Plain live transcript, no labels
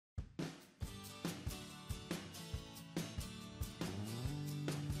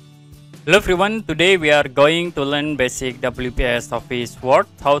Hello everyone, today we are going to learn basic WPS Office Word,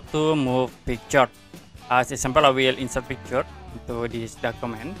 how to move picture. As example, I will insert picture into this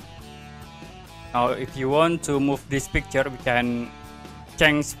document. Now if you want to move this picture, we can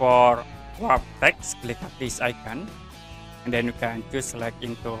change for wrap text, click on this icon. And then you can choose select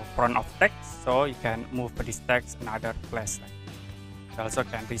into front of text, so you can move this text in other place. You also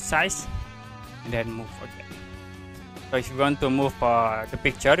can resize and then move again. So if you want to move the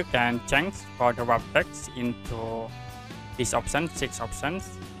picture, you can change for the wrap text into this option, 6 options.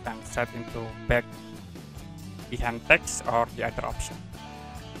 You can set into back, behind text, or the other option.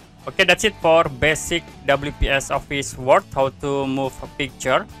 Okay, that's it for basic WPS Office Word, how to move a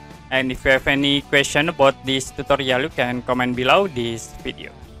picture. And if you have any question about this tutorial, you can comment below this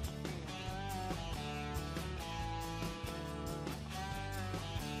video.